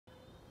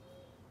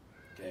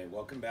Okay,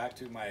 welcome back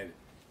to my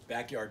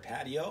backyard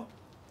patio,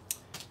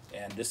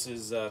 and this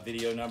is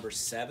video number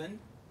 7,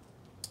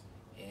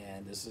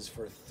 and this is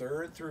for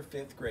 3rd through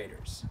 5th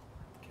graders.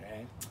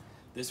 Okay,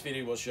 this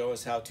video will show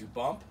us how to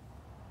bump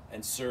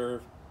and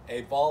serve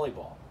a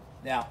volleyball.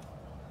 Now,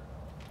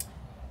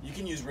 you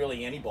can use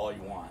really any ball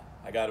you want.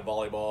 I got a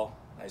volleyball,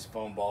 nice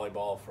foam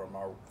volleyball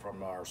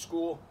from our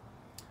school.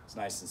 It's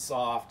nice and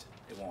soft.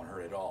 It won't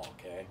hurt at all.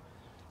 Okay,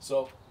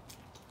 so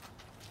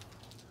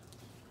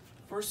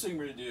first thing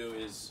we're going to do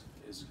is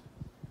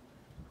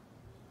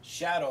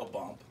shadow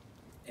bump.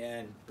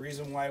 And the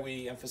reason why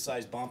we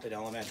emphasize bump at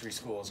elementary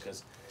school is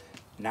because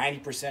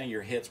 90% of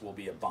your hits will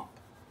be a bump.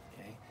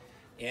 Okay?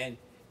 And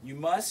you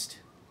must,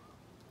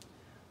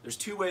 there's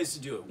 2 ways to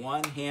do it.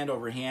 One, hand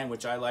over hand,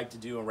 which I like to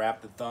do and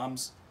wrap the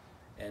thumbs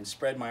and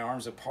spread my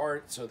arms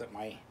apart so that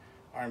my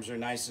arms are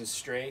nice and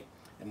straight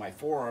and my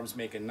forearms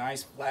make a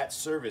nice flat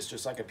surface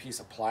just like a piece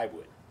of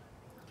plywood.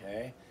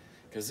 Okay?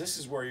 Because this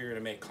is where you're going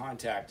to make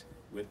contact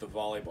with the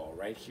volleyball,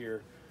 right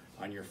here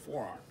on your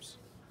forearms.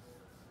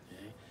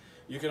 Okay?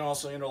 You can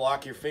also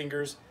interlock your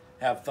fingers,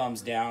 have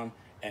thumbs down,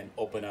 and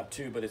open up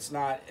too, but it's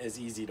not as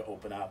easy to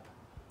open up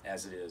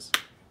as it is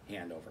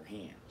hand over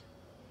hand.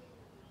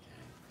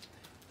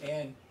 Okay?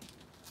 And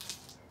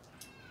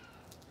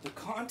the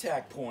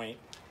contact point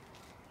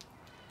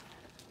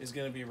is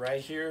going to be right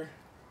here,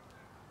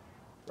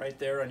 right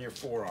there on your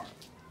forearm,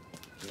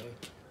 okay?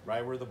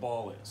 Right where the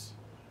ball is.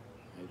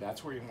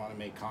 That's where you want to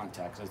make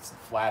contact. It's the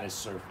flattest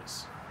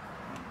surface.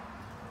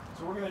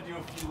 So we're going to do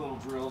a few little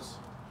drills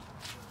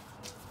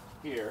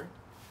here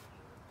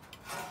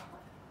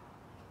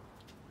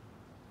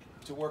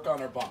to work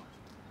on our bump.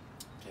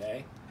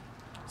 Okay?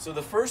 So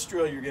the first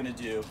drill you're going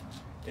to do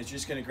is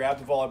just going to grab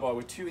the volleyball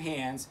with 2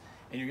 hands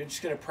and you're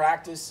just going to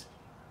practice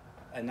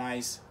a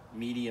nice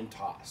medium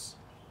toss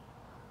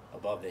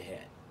above the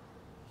head.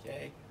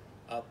 Okay?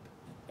 Up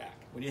and back.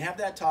 When you have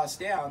that toss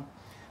down,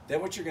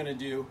 then what you're going to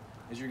do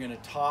is you're going to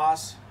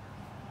toss,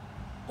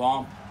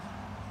 bump,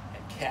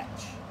 and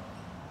catch.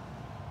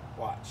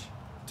 Watch.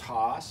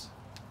 Toss,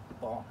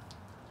 bump,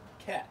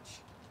 catch.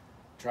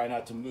 Try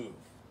not to move.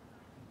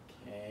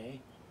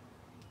 Okay.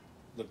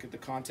 Look at the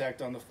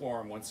contact on the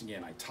forearm. Once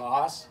again, I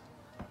toss,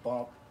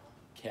 bump,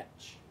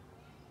 catch.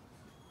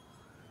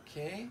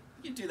 Okay.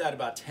 You can do that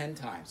about 10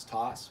 times.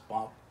 Toss,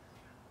 bump,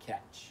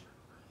 catch.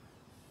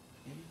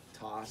 Okay.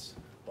 Toss,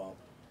 bump,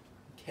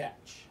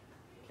 catch.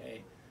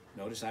 Okay.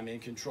 Notice I'm in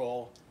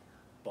control.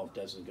 Bump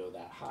doesn't go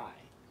that high.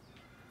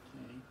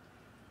 Okay.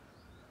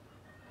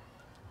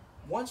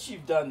 Once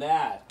you've done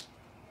that,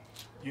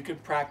 you can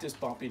practice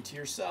bumping to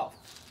yourself.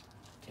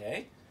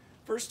 Okay?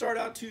 First start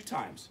out 2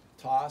 times.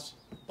 Toss,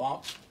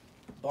 bump,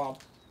 bump,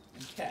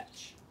 and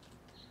catch.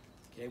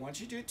 Okay,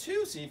 once you do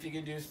 2, see if you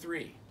can do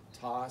 3.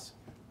 Toss,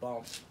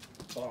 bump,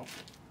 bump,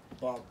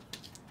 bump,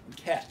 and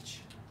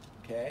catch.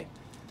 Okay?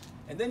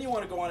 And then you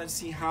want to go on and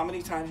see how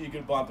many times you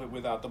can bump it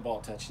without the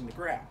ball touching the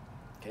ground.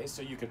 Okay,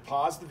 so you could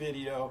pause the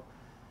video,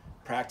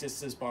 practice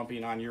this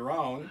bumping on your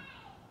own.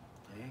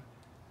 Okay,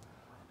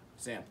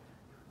 sample.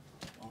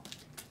 Bump,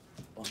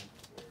 bump,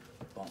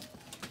 bump,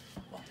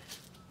 bump.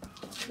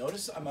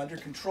 Notice I'm under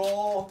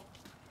control.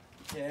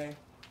 Okay,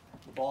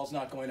 the ball's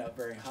not going up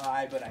very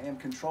high, but I am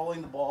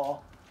controlling the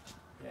ball.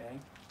 Okay,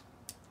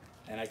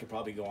 and I could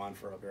probably go on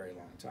for a very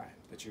long time,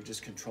 but you're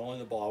just controlling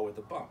the ball with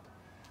a bump.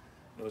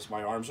 Notice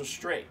my arms are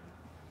straight.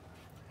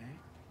 Okay,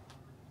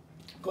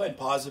 go ahead and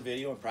pause the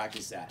video and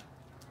practice that.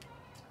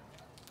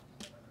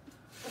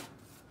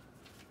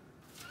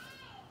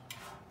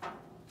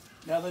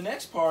 Now the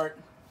next part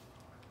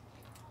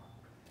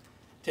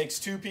takes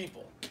 2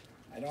 people.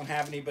 I don't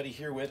have anybody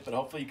here with, but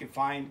hopefully you can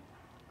find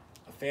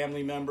a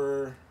family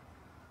member,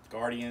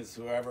 guardians,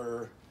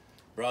 whoever,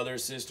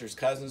 brothers, sisters,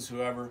 cousins,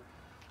 whoever,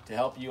 to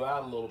help you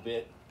out a little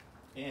bit.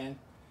 And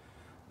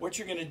what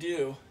you're going to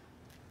do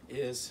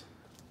is,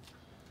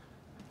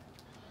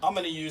 I'm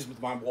going to use with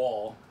my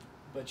wall,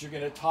 but you're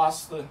going to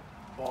toss the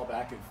ball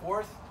back and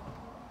forth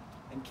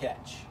and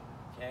catch.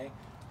 Okay?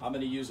 I'm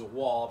going to use a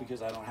wall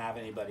because I don't have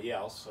anybody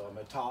else, so I'm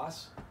going to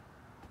toss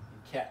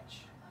and catch.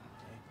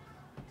 Okay.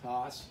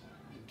 Toss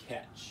and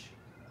catch.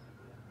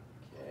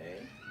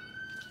 Okay.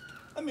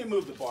 Let me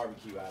move the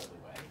barbecue out of the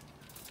way.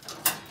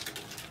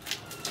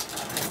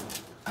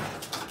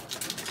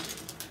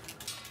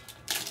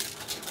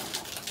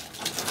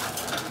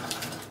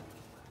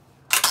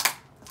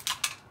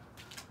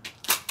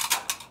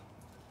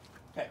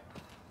 Okay.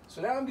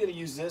 So now I'm going to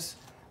use this.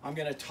 I'm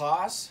going to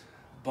toss,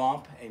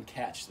 bump, and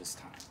catch this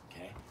time.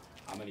 Okay.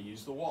 I'm going to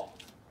use the wall.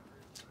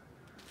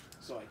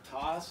 So I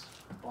toss,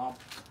 bump,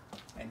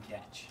 and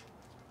catch.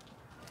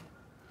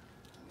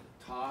 I'm going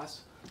to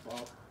toss,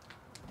 bump,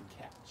 and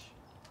catch.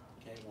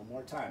 Okay, one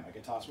more time. I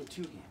can toss with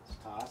 2 hands.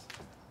 Toss,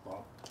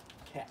 bump,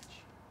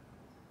 catch.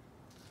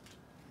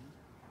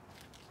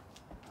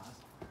 Toss,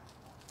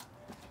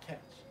 catch.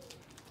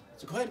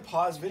 So go ahead and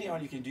pause video,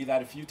 and you can do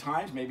that a few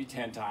times, maybe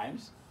 10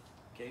 times,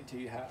 okay, until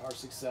you are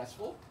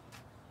successful.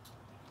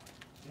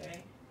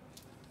 Okay.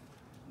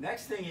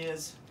 Next thing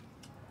is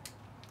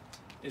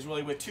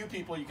really with 2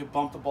 people, you can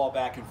bump the ball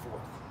back and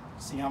forth.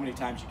 See how many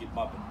times you get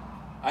bumping.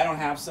 I don't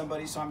have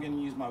somebody, so I'm going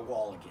to use my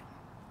wall again.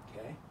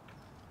 Okay?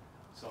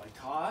 So I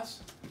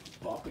toss,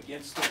 bump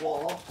against the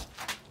wall.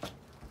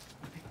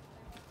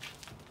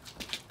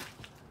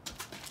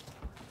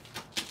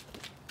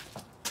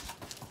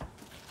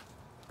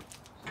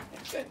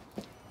 Good.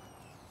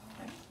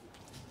 Okay.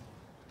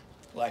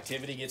 Well,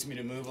 activity gets me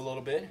to move a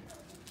little bit.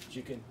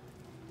 You can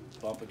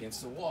bump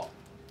against the wall.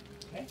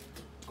 Okay?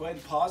 Go ahead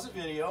and pause the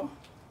video.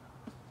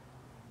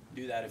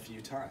 Do that a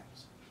few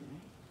times. Okay.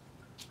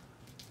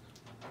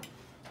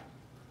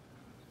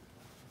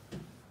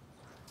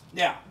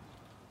 Now,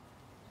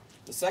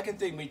 the second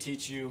thing we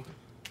teach you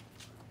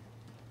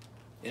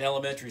in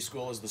elementary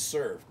school is the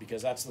serve,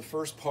 because that's the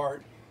first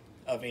part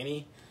of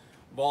any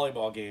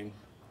volleyball game,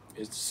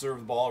 is to serve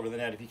the ball over the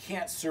net. If you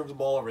can't serve the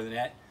ball over the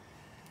net,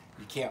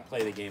 you can't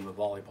play the game of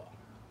volleyball.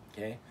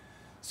 Okay?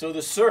 So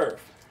the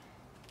serve,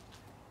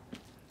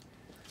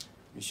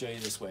 let me show you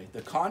this way.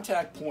 The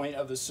contact point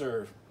of the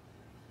serve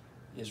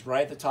is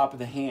right at the top of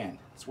the hand.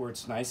 It's where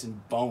it's nice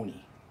and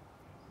bony.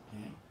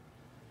 Okay?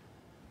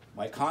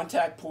 My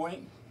contact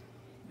point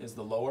is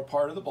the lower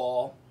part of the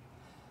ball,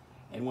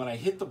 and when I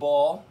hit the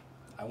ball,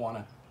 I want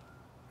to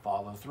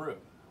follow through.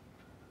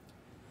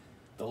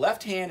 The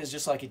left hand is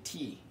just like a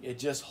tee. It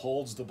just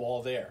holds the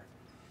ball there.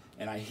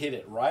 And I hit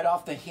it right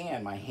off the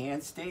hand. My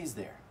hand stays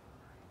there.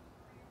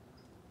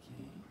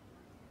 Okay.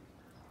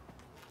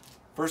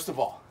 First of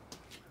all,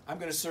 I'm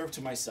going to serve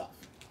to myself.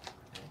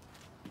 Okay.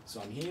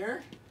 So I'm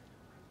here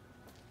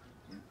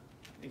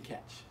and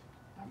catch.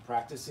 I'm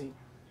practicing.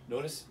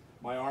 Notice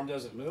my arm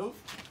doesn't move.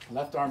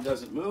 Left arm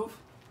doesn't move.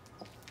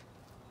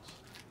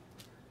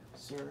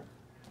 Serve,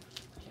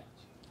 catch.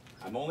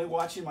 I'm only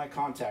watching my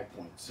contact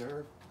point.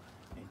 Serve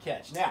and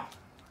catch. Now,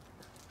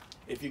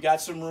 if you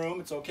got some room,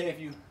 it's okay if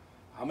you,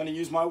 I'm going to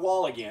use my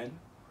wall again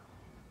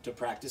to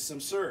practice some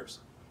serves.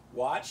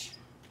 Watch,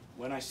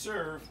 when I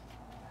serve,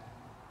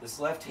 this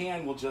left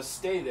hand will just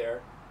stay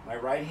there. My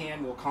right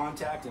hand will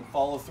contact and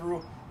follow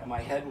through, and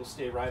my head will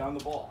stay right on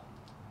the ball.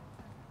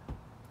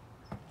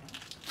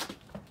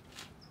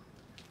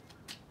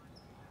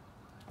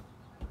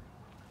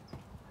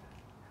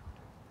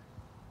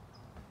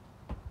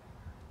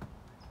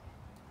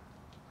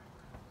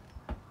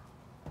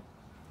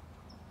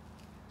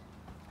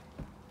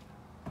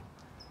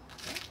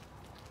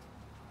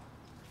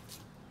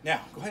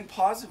 Now, go ahead and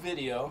pause the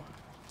video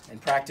and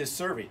practice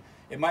serving.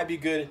 It might be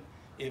good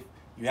if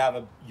you have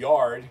a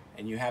yard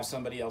and you have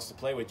somebody else to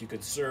play with, you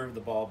could serve the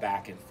ball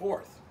back and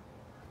forth.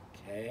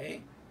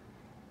 Okay?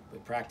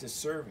 But practice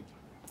serving.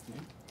 Okay?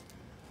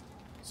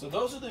 So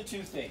those are the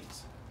two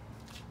things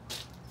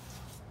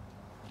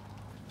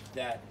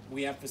that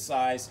we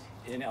emphasize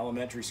in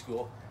elementary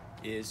school,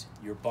 is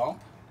your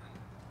bump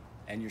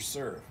and your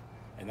serve.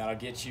 And that'll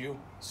get you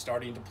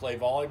starting to play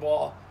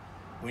volleyball.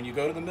 When you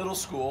go to the middle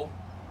school,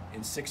 in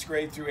 6th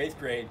grade through 8th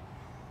grade,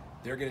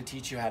 they're going to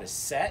teach you how to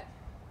set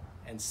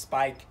and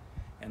spike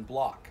and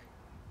block.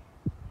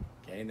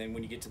 Okay, and then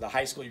when you get to the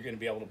high school, you're going to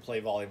be able to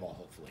play volleyball,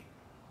 hopefully.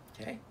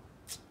 Okay?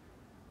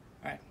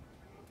 All right.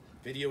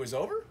 Video is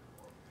over.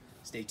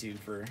 Stay tuned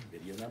for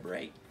video number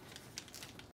 8.